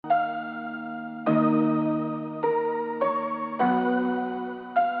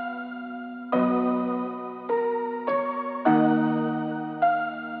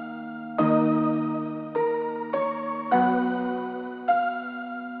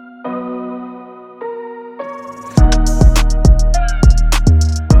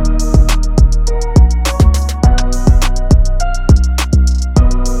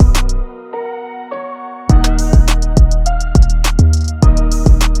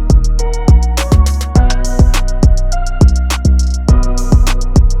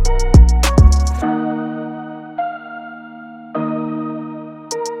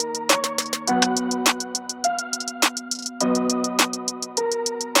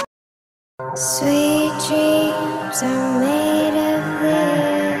Sweet dreams are made of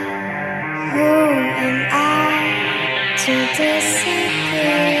this. Who am I to disagree?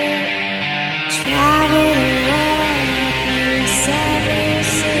 Travel the world in 7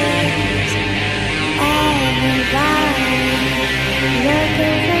 seas. Everybody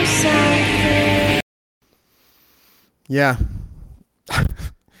looking for something. Yeah,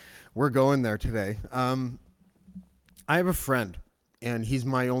 we're going there today. I have a friend, and he's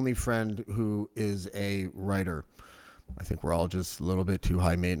my only friend who is a writer. I think we're all just a little bit too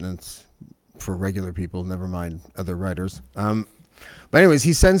high maintenance for regular people, never mind other writers. But anyways,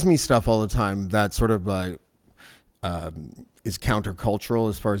 he sends me stuff all the time that sort of is countercultural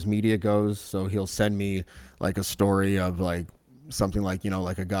as far as media goes. So he'll send me like a story of like something like,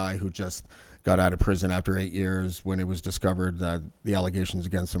 like a guy who just got out of prison after 8 years when it was discovered that the allegations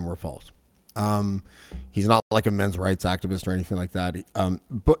against him were false. He's not like a men's rights activist or anything like that.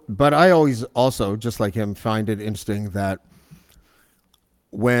 But I always also, just like him, find it interesting that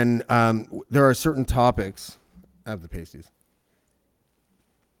when there are certain topics, I have the pasties.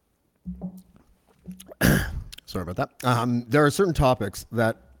 Sorry about that. There are certain topics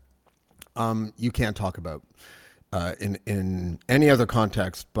that you can't talk about in any other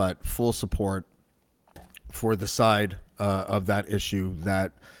context, but full support for the side of that issue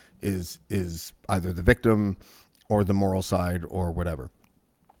that is either the victim or the moral side or whatever.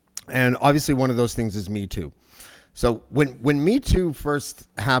 And obviously, one of those things is Me Too. So when Me Too first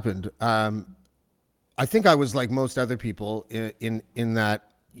happened, I think I was like most other people in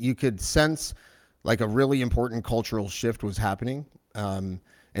that you could sense like a really important cultural shift was happening, and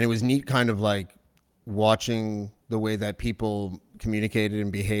it was neat, kind of like watching the way that people communicated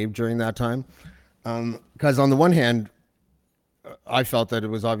and behaved during that time. Because on the one hand, I felt that it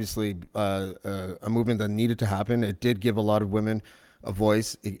was obviously a movement that needed to happen. It did give a lot of women a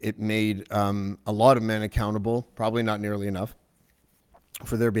voice. It made a lot of men accountable, probably not nearly enough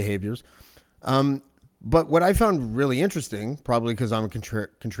for their behaviors. But what I found really interesting, probably because I'm a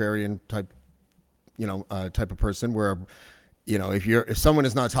contrarian type, type of person, where if someone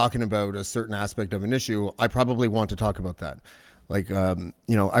is not talking about a certain aspect of an issue, I probably want to talk about that. Like,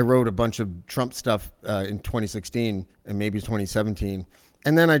 I wrote a bunch of Trump stuff in 2016 and maybe 2017.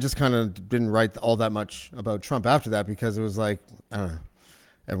 And then I just kind of didn't write all that much about Trump after that because it was like, I don't know,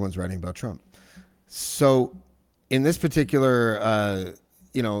 everyone's writing about Trump. So in this particular,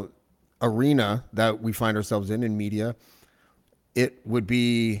 arena that we find ourselves in media, it would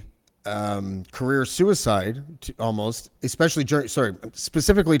be career suicide almost, especially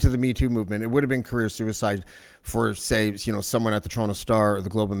specifically to the Me Too movement. It would have been career suicide for, say, someone at the Toronto Star or the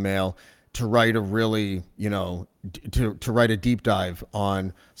Globe and Mail to write a really, to write a deep dive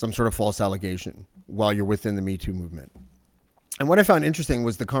on some sort of false allegation while you're within the Me Too movement. And what I found interesting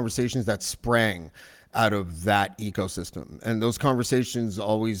was the conversations that sprang out of that ecosystem. And those conversations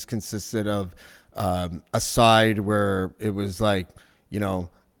always consisted of a side where it was like,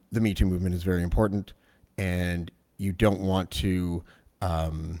 the Me Too movement is very important, and you don't want to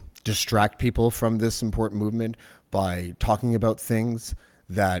distract people from this important movement by talking about things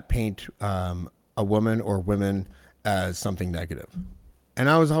that paint a woman or women as something negative. And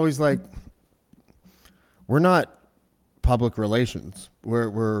I was always like, we're not public relations.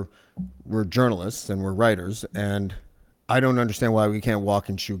 We're journalists and we're writers, and I don't understand why we can't walk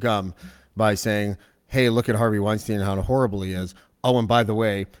and chew gum by saying, hey, look at Harvey Weinstein and how horrible he is. Oh, and by the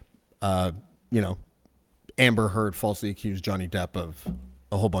way, Amber Heard falsely accused Johnny Depp of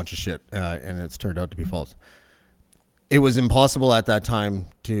a whole bunch of shit, and it's turned out to be false. It was impossible at that time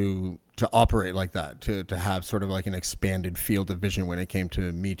to operate like that, to have sort of like an expanded field of vision when it came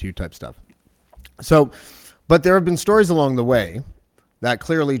to Me Too type stuff. So, but there have been stories along the way that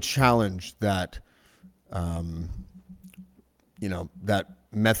clearly challenge that, that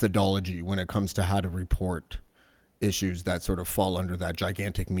methodology when it comes to how to report issues that sort of fall under that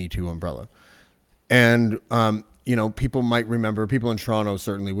gigantic Me Too umbrella. And, people might remember, people in Toronto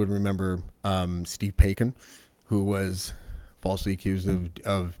certainly would remember Steve Paikin, who was falsely accused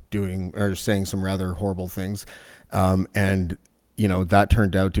of doing or saying some rather horrible things. And, that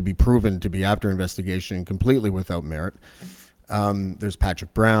turned out to be proven to be, after investigation, completely without merit. There's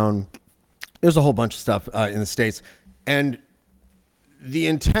Patrick Brown. There's a whole bunch of stuff in the States. And the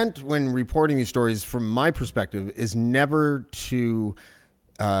intent when reporting these stories, from my perspective, is never to,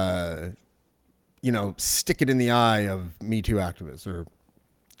 stick it in the eye of Me Too activists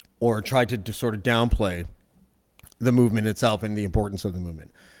or try to sort of downplay the movement itself and the importance of the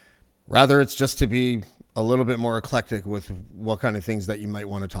movement. Rather, it's just to be a little bit more eclectic with what kind of things that you might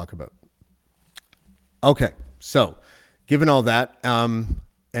want to talk about. Okay, so given all that,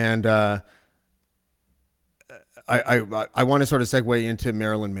 And I want to sort of segue into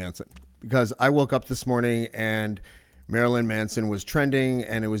Marilyn Manson because I woke up this morning and Marilyn Manson was trending,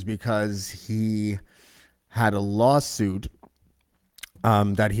 and it was because he had a lawsuit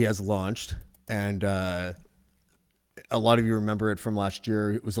that he has launched, and a lot of you remember it from last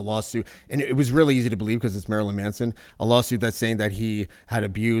year. It was a lawsuit, and it was really easy to believe because it's Marilyn Manson. A lawsuit that's saying that he had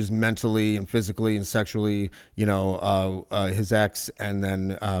abused mentally and physically and sexually, his ex, and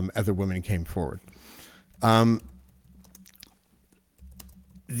then other women came forward.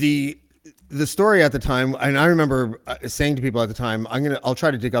 The story at the time, and I remember saying to people at the time, I'll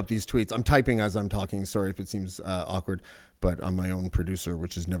try to dig up these tweets. I'm typing as I'm talking. Sorry if it seems awkward, but I'm my own producer,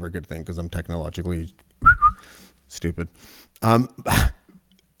 which is never a good thing because I'm technologically stupid. But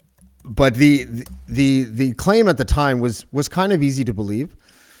the claim at the time was kind of easy to believe.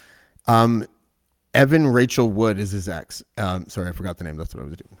 Evan Rachel Wood is his ex. Sorry, I forgot the name. That's what I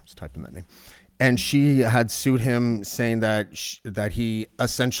was doing. I was typing that name. And she had sued him, saying that that he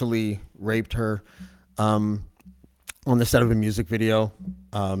essentially raped her on the set of a music video.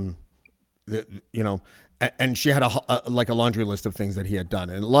 And she had a laundry list of things that he had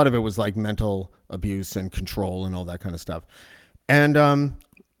done, and a lot of it was like mental abuse and control and all that kind of stuff. And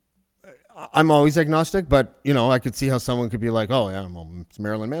I'm always agnostic, but I could see how someone could be like, "Oh yeah, well, it's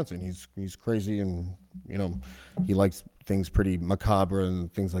Marilyn Manson. He's crazy, and he likes things pretty macabre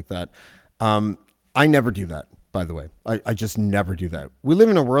and things like that." I never do that, by the way. I just never do that. We live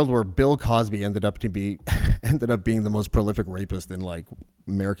in a world where Bill Cosby ended up being the most prolific rapist in like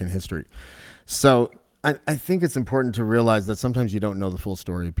American history. So I think it's important to realize that sometimes you don't know the full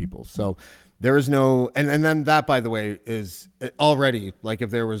story of people. So there is no, and then that, by the way, is already like if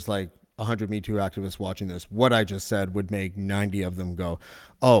there was like 100 Me Too activists watching this, what I just said would make 90 of them go,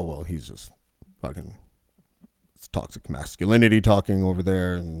 "Oh well, he's just fucking." It's toxic masculinity talking over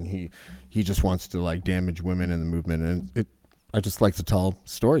there, and he just wants to like damage women in the movement. And I just like to tell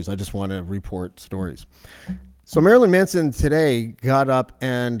stories. I just want to report stories. So Marilyn Manson today got up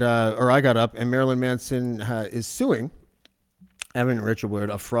and I got up, and Marilyn Manson is suing Evan Rachel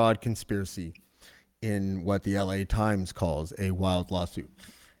Wood, a fraud conspiracy in what the LA Times calls a wild lawsuit.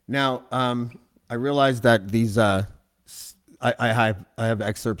 Now, I realize that these I have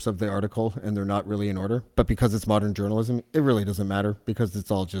excerpts of the article, and they're not really in order, but because it's modern journalism, it really doesn't matter because it's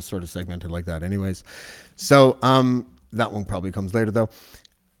all just sort of segmented like that anyways. So that one probably comes later though.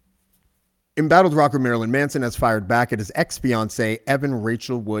 Embattled rocker Marilyn Manson has fired back at his ex-fiancée Evan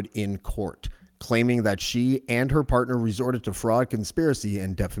Rachel Wood in court, claiming that she and her partner resorted to fraud, conspiracy,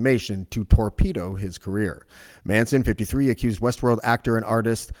 and defamation to torpedo his career. Manson, 53, accused Westworld actor and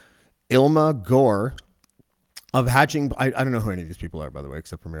artist Ilma Gore of hatching, I don't know who any of these people are, by the way,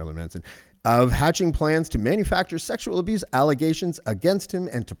 except for Marilyn Manson, of hatching plans to manufacture sexual abuse allegations against him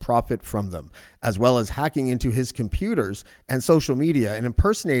and to profit from them, as well as hacking into his computers and social media and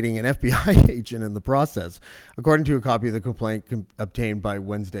impersonating an FBI agent in the process, according to a copy of the complaint obtained by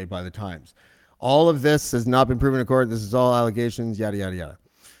Wednesday by the Times. All of this has not been proven in court. This is all allegations, yada, yada, yada.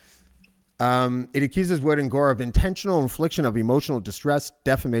 It accuses Wood and Gore of intentional infliction of emotional distress,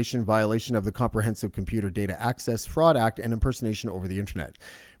 defamation, violation of the Comprehensive Computer Data Access Fraud Act, and impersonation over the internet.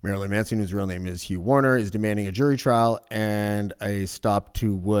 Marilyn Manson, whose real name is Hugh Warner, is demanding a jury trial and a stop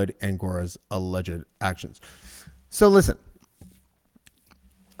to Wood and Gore's alleged actions. So listen,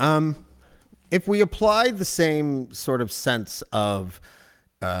 if we apply the same sort of sense of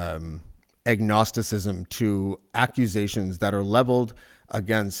agnosticism to accusations that are leveled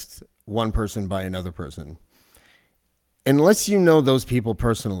against one person by another person, unless you know those people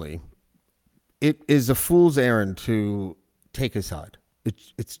personally, it is a fool's errand to take a side.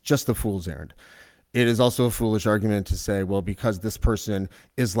 It's just a fool's errand. It is also a foolish argument to say, well, because this person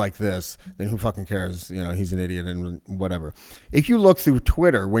is like this, then who fucking cares? He's an idiot and whatever. If you look through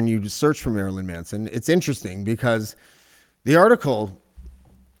Twitter, when you search for Marilyn Manson, it's interesting because the article,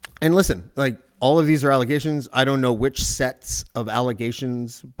 and listen, like, all of these are allegations. I don't know which sets of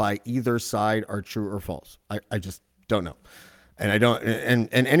allegations by either side are true or false. I just don't know. And I don't, and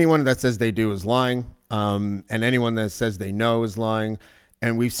anyone that says they do is lying. And anyone that says they know is lying.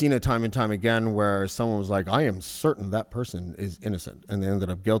 And we've seen it time and time again where someone was like, I am certain that person is innocent, and they ended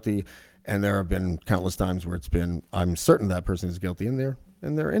up guilty. And there have been countless times where it's been, I'm certain that person is guilty, and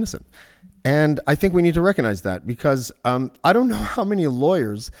they're innocent. And I think we need to recognize that because I don't know how many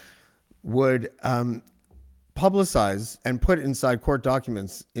lawyers would publicize and put inside court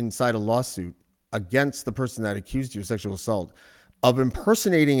documents inside a lawsuit against the person that accused you of sexual assault of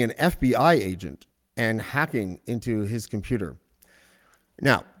impersonating an FBI agent and hacking into his computer.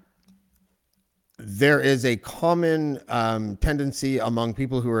 Now, there is a common tendency among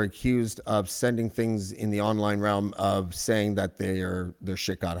people who are accused of sending things in the online realm of saying that their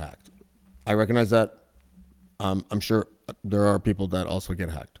shit got hacked. I recognize that. I'm sure there are people that also get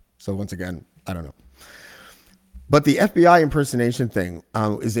hacked. So once again, I don't know. But the FBI impersonation thing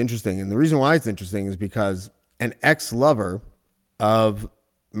is interesting. And the reason why it's interesting is because an ex-lover of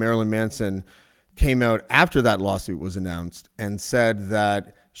Marilyn Manson came out after that lawsuit was announced and said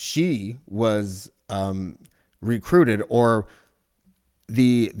that she was recruited, or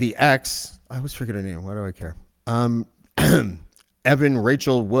the ex, I always forget her name. Why do I care? Evan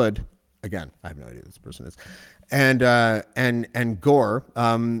Rachel Wood. Again, I have no idea who this person is. And Gore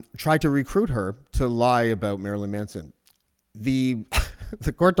tried to recruit her to lie about Marilyn Manson. The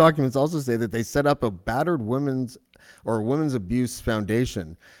court documents also say that they set up a battered women's abuse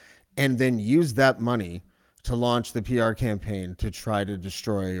foundation and then used that money to launch the PR campaign to try to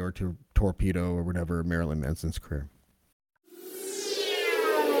destroy or to torpedo or whatever Marilyn Manson's career.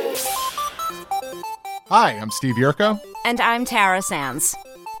 Hi, I'm Steve Yerko. And I'm Tara Sands.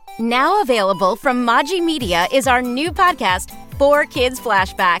 Now available from Maji Media is our new podcast, 4Kids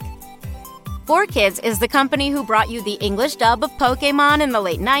Flashback. 4Kids is the company who brought you the English dub of Pokemon in the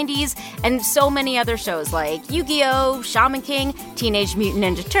late 90s and so many other shows like Yu-Gi-Oh!, Shaman King, Teenage Mutant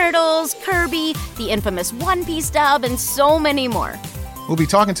Ninja Turtles, Kirby, the infamous One Piece dub, and so many more. We'll be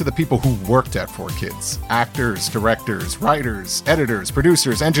talking to the people who worked at 4Kids. Actors, directors, writers, editors,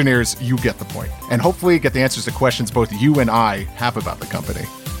 producers, engineers, you get the point. And hopefully get the answers to questions both you and I have about the company.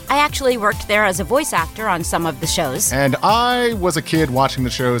 I actually worked there as a voice actor on some of the shows. And I was a kid watching the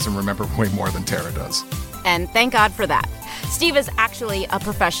shows and remember way more than Tara does. And thank God for that. Steve is actually a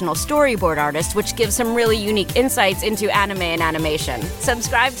professional storyboard artist, which gives some really unique insights into anime and animation.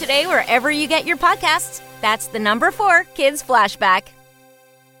 Subscribe today wherever you get your podcasts. That's the number 4 Kids Flashback.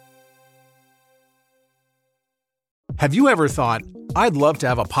 Have you ever thought, I'd love to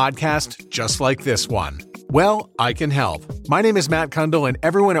have a podcast just like this one? Well, I can help. My name is Matt Kundle, and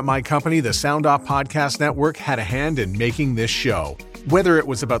everyone at my company, the Sound Off Podcast Network, had a hand in making this show. Whether it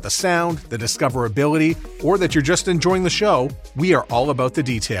was about the sound, the discoverability, or that you're just enjoying the show, we are all about the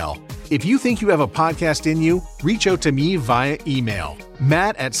detail. If you think you have a podcast in you, reach out to me via email,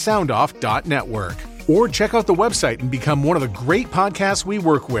 matt@soundoff.network, or check out the website and become one of the great podcasts we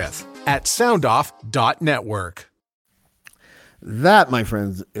work with at soundoff.network. That, my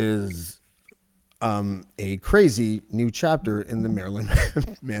friends, is a crazy new chapter in the Marilyn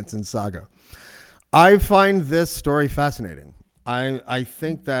Manson saga. I find this story fascinating. I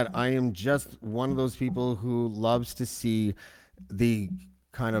think that I am just one of those people who loves to see the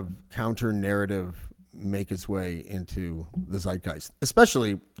kind of counter narrative make its way into the zeitgeist,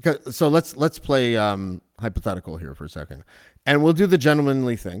 especially because, so let's play hypothetical here for a second, and we'll do the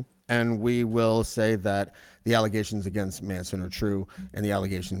gentlemanly thing, and we will say that the allegations against Manson are true, and the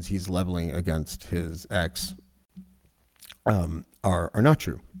allegations he's leveling against his ex are not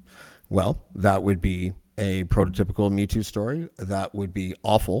true. Well, that would be a prototypical Me Too story. That would be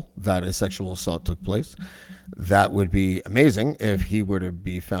awful that a sexual assault took place. That would be amazing if he were to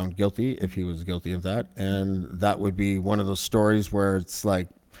be found guilty, if he was guilty of that. And that would be one of those stories where it's like,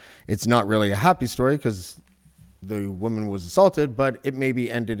 it's not really a happy story because the woman was assaulted, but it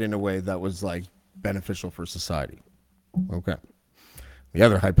maybe ended in a way that was like beneficial for society. Okay. The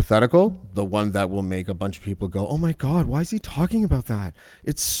other hypothetical, the one that will make a bunch of people go, oh my God, why is he talking about that?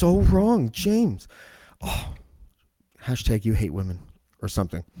 It's so wrong, James. Oh, hashtag you hate women or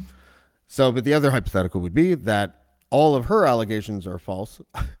something. So, but the other hypothetical would be that all of her allegations are false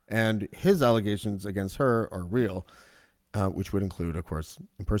and his allegations against her are real, which would include, of course,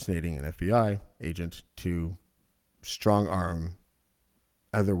 impersonating an FBI agent to strong arm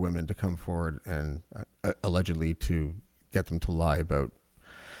other women to come forward and allegedly to get them to lie about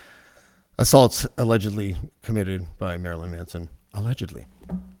assaults allegedly committed by Marilyn Manson. Allegedly.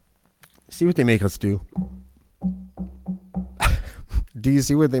 See what they make us do? Do you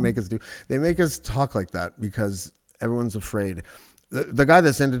see what they make us do? They make us talk like that because everyone's afraid. The guy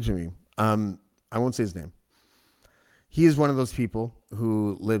that sent it to me, I won't say his name. He is one of those people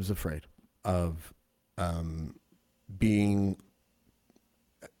who lives afraid of being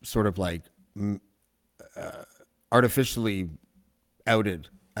sort of like artificially outed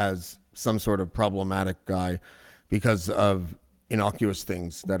as some sort of problematic guy because of innocuous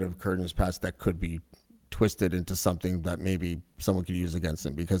things that have occurred in his past that could be twisted into something that maybe someone could use against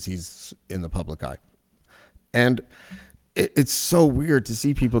him because he's in the public eye. And it's so weird to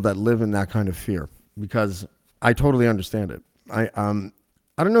see people that live in that kind of fear because I totally understand it. I don't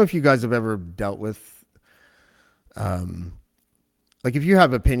know if you guys have ever dealt with like if you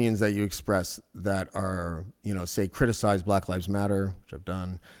have opinions that you express that are, say criticize Black Lives Matter, which I've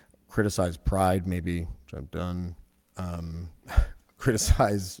done, criticize Pride maybe, which I've done,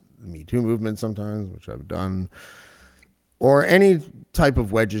 criticize the Me Too movement sometimes, which I've done, or any type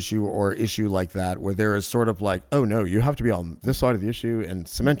of wedge issue or issue like that, where there is sort of like, oh no, you have to be on this side of the issue and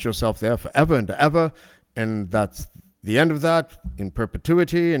cement yourself there forever and ever, and that's the end of that in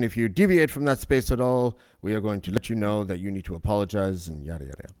perpetuity. And if you deviate from that space at all, we are going to let you know that you need to apologize and yada,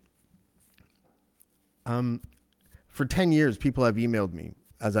 yada, yada. For 10 years, people have emailed me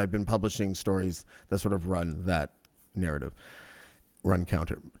as I've been publishing stories that sort of run that narrative, run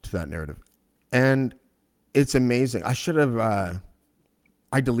counter to that narrative. And it's amazing. I should have,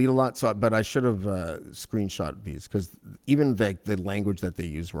 I delete a lot, but I should have screenshot these, because even the language that they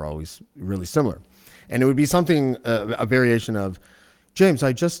use were always really similar. And it would be something, a variation of, James,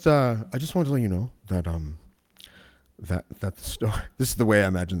 I just wanted to let you know that that the story. This is the way I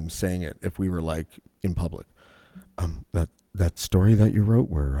imagine them saying it if we were like in public. That story that you wrote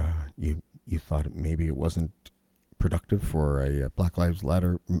where you thought maybe it wasn't productive for a Black Lives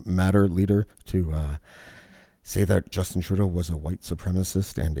Matter leader to say that Justin Trudeau was a white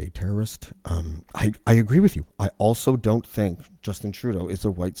supremacist and a terrorist. I agree with you. I also don't think Justin Trudeau is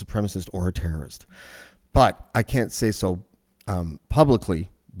a white supremacist or a terrorist. But I can't say so publicly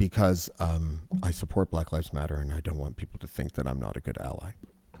because I support Black Lives Matter and I don't want people to think that I'm not a good ally.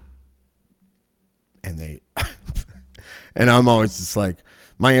 And they, and I'm always just like,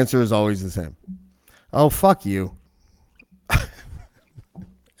 my answer is always the same. Oh, fuck you.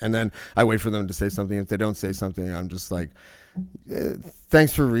 And then I wait for them to say something. If they don't say something, I'm just like,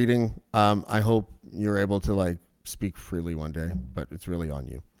 thanks for reading. I hope you're able to like speak freely one day, but it's really on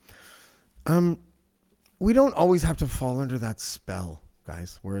you. We don't always have to fall under that spell,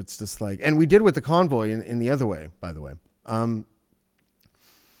 guys, where it's just like, and we did with the convoy in the other way, by the way.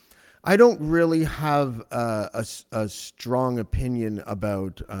 I don't really have a strong opinion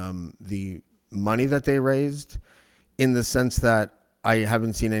about the money that they raised, in the sense that I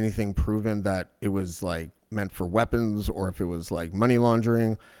haven't seen anything proven that it was like meant for weapons or if it was like money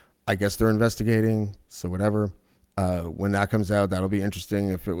laundering. I guess they're investigating, so whatever. When that comes out, that'll be interesting.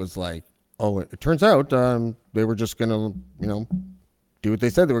 If it was like, oh, it turns out they were just gonna, do what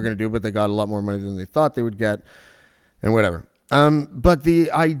they said they were gonna do, but they got a lot more money than they thought they would get, and whatever. But the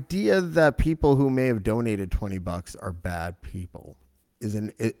idea that people who may have donated $20 are bad people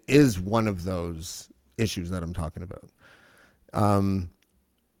is one of those issues that I'm talking about.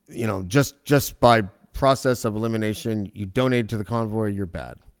 Just by process of elimination, you donate to the convoy, you're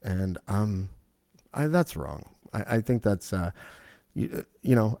bad. And that's wrong. I think that's, I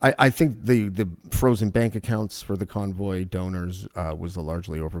think the frozen bank accounts for the convoy donors was a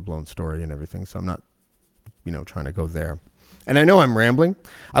largely overblown story and everything. So I'm not, trying to go there. And I know I'm rambling.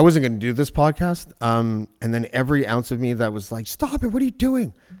 I wasn't going to do this podcast. And then every ounce of me that was like, stop it, what are you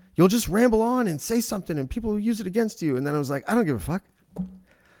doing? You'll just ramble on and say something and people will use it against you. And then I was like, I don't give a fuck.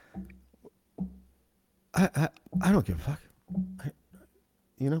 I don't give a fuck.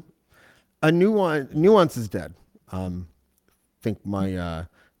 A nuance is dead. I think my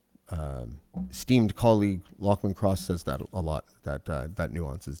esteemed colleague Lachlan Cross says that a lot, that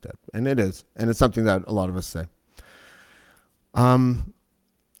nuance is dead. And it is. And it's something that a lot of us say.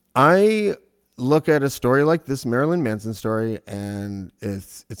 I look at a story like this Marilyn Manson story, and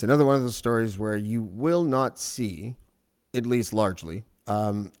it's another one of those stories where you will not see, at least largely,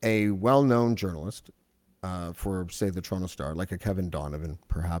 a well-known journalist for, say, the Toronto Star, like a Kevin Donovan,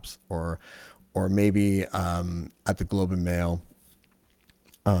 perhaps, or maybe at the Globe and Mail,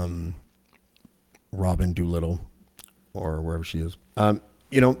 Robin Doolittle, or wherever she is.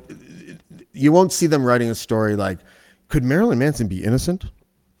 You won't see them writing a story like, could Marilyn Manson be innocent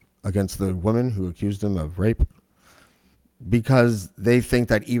against the woman who accused him of rape? Because they think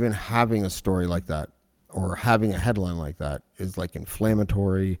that even having a story like that or having a headline like that is like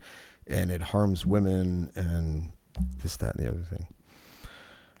inflammatory and it harms women and this, that, and the other thing.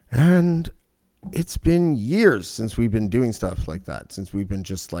 And it's been years since we've been doing stuff like that, since we've been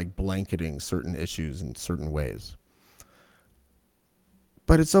just like blanketing certain issues in certain ways.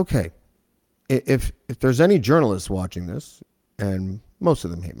 But it's okay. If there's any journalists watching this, and most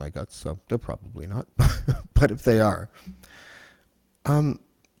of them hate my guts, so they're probably not, but if they are,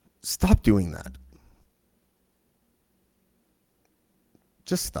 stop doing that.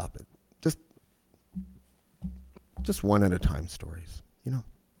 Just stop it. Just one at a time stories.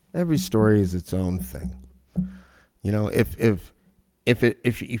 Every story is its own thing. If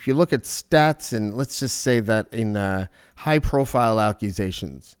you look at stats, and let's just say that in high profile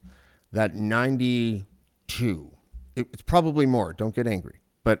accusations, that 92 it's probably more. Don't get angry.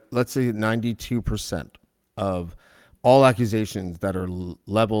 But let's say 92% of all accusations that are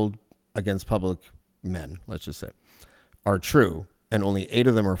leveled against public men, let's just say, are true, and only 8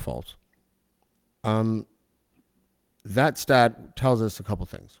 of them are false. That stat tells us a couple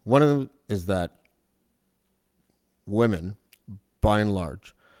things. One of them is that women, by and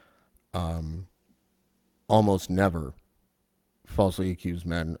large, almost never falsely accuse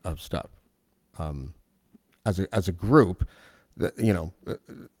men of stuff. As a group,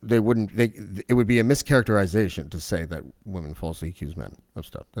 they wouldn't. It would be a mischaracterization to say that women falsely accuse men of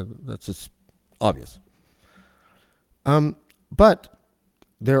stuff. That's just obvious. But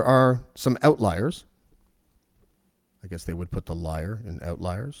there are some outliers. I guess they would put the liar in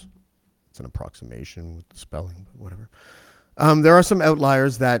outliers. It's an approximation with the spelling, but whatever. There are some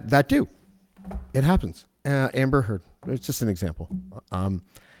outliers that do. It happens. Amber Heard. It's just an example.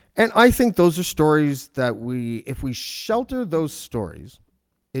 And I think those are stories that if we shelter those stories,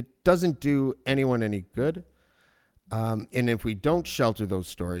 it doesn't do anyone any good. And if we don't shelter those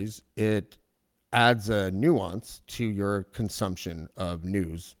stories, it adds a nuance to your consumption of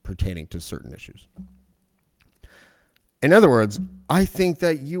news pertaining to certain issues. In other words, I think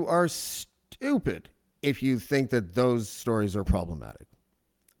that you are stupid if you think that those stories are problematic.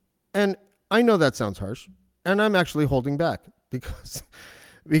 And I know that sounds harsh, and I'm actually holding back because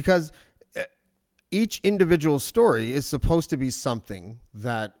each individual story is supposed to be something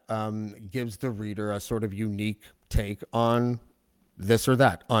that gives the reader a sort of unique take on this or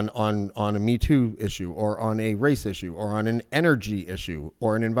that, on a Me Too issue, or on a race issue, or on an energy issue,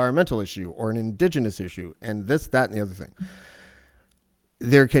 or an environmental issue, or an indigenous issue, and this, that, and the other thing.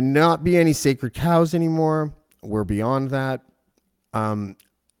 There cannot be any sacred cows anymore. We're beyond that.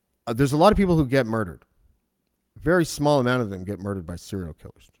 There's a lot of people who get murdered. A very small amount of them get murdered by serial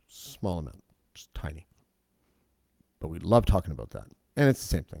killers. Small amount, just tiny. But we love talking about that. And it's the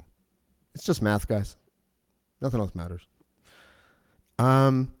same thing. It's just math, guys. Nothing else matters.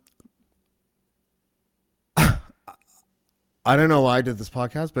 I don't know why I did this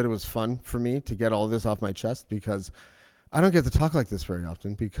podcast, but it was fun for me to get all this off my chest because I don't get to talk like this very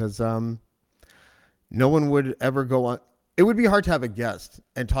often because no one would ever go on. It would be hard to have a guest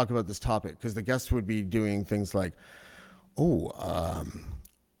and talk about this topic because the guest would be doing things like, I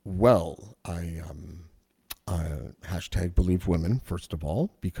hashtag believe women, first of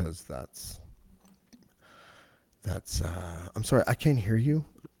all, because that's I'm sorry, I can't hear you.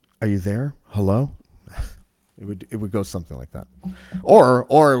 Are you there? Hello? It would go something like that. Or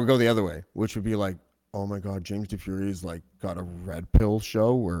it would go the other way, which would be like, oh my God, James DeFury's like got a red pill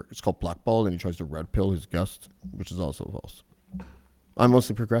show where it's called Blackballed and he tries to red pill his guests, which is also false. I'm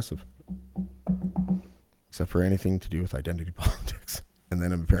mostly progressive. Except for anything to do with identity politics. And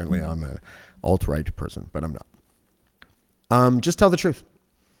then apparently I'm an alt-right person, but I'm not. Just tell the truth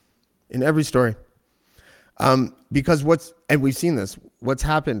in every story. Because we've seen this, what's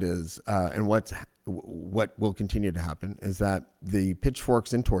happened is, and what will continue to happen is that the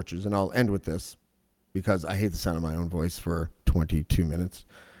pitchforks and torches, and I'll end with this because I hate the sound of my own voice for 22 minutes.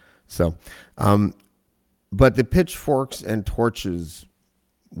 So, but the pitchforks and torches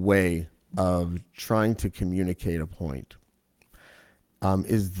way of trying to communicate a point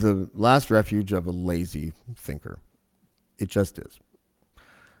is the last refuge of a lazy thinker. It just is.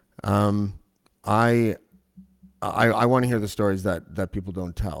 I want to hear the stories that people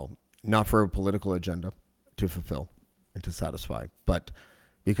don't tell, not for a political agenda to fulfill and to satisfy, but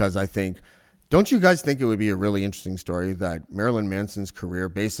because I think, don't you guys think it would be a really interesting story that Marilyn Manson's career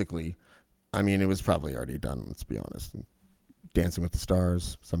basically, I mean, it was probably already done, let's be honest. Dancing with the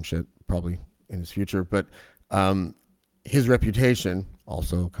Stars, some shit probably in his future, but his reputation,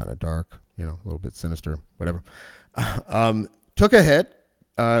 also kind of dark, a little bit sinister, whatever, took a hit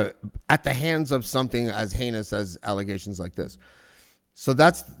at the hands of something as heinous as allegations like this. So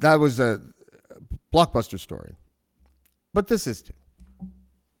that was a blockbuster story. But this is too.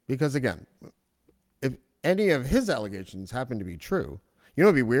 Because again, if any of his allegations happen to be true,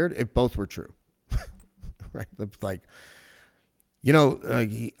 it'd be weird if both were true. Right? Like,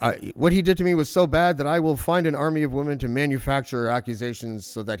 what he did to me was so bad that I will find an army of women to manufacture accusations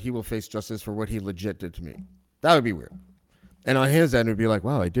so that he will face justice for what he legit did to me. That would be weird. And on his end, it would be like,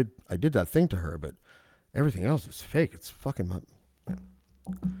 wow, I did that thing to her, but everything else is fake. It's fucking...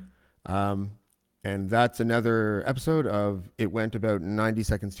 And that's another episode of It Went About 90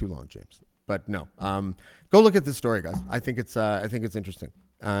 Seconds Too Long, James. But no, go look at this story, guys. I think it's interesting.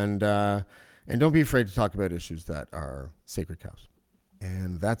 And don't be afraid to talk about issues that are sacred cows.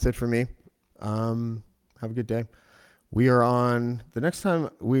 And that's it for me. Have a good day. We are on, the next time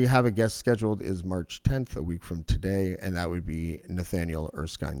we have a guest scheduled is March 10th, a week from today, and that would be Nathaniel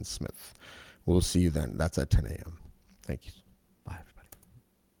Erskine Smith. We'll see you then. That's at 10 a.m. Thank you. Bye, everybody.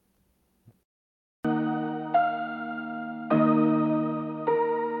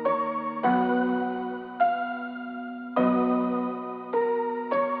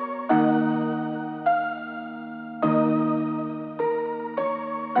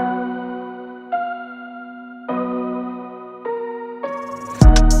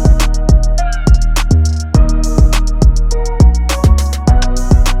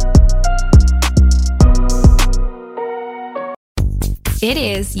 It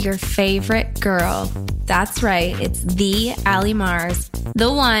is your favorite girl. That's right, it's the Ali Mars,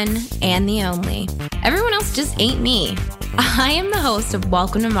 the one and the only. Everyone else just ain't me. I am the host of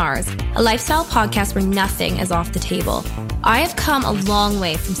Welcome to Mars, a lifestyle podcast where nothing is off the table. I have come a long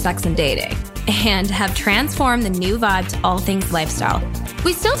way from sex and dating and have transformed the new vibe to all things lifestyle.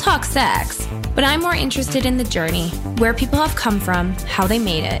 We still talk sex, but I'm more interested in the journey, where people have come from, how they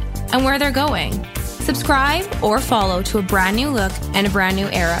made it, and where they're going. Subscribe or follow to a brand new look and a brand new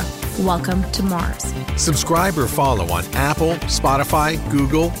era. Welcome to Mars. Subscribe or follow on Apple, Spotify,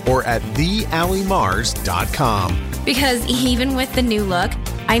 Google, or at thealimars.com. Because even with the new look,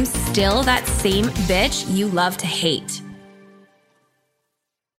 I'm still that same bitch you love to hate.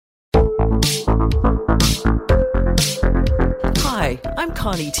 Hi, I'm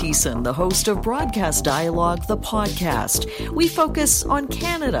Connie Thiessen, the host of Broadcast Dialogue, the podcast. We focus on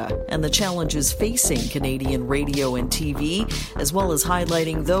Canada and the challenges facing Canadian radio and TV, as well as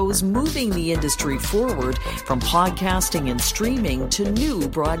highlighting those moving the industry forward from podcasting and streaming to new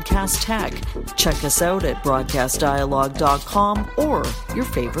broadcast tech. Check us out at broadcastdialogue.com or your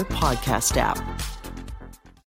favorite podcast app.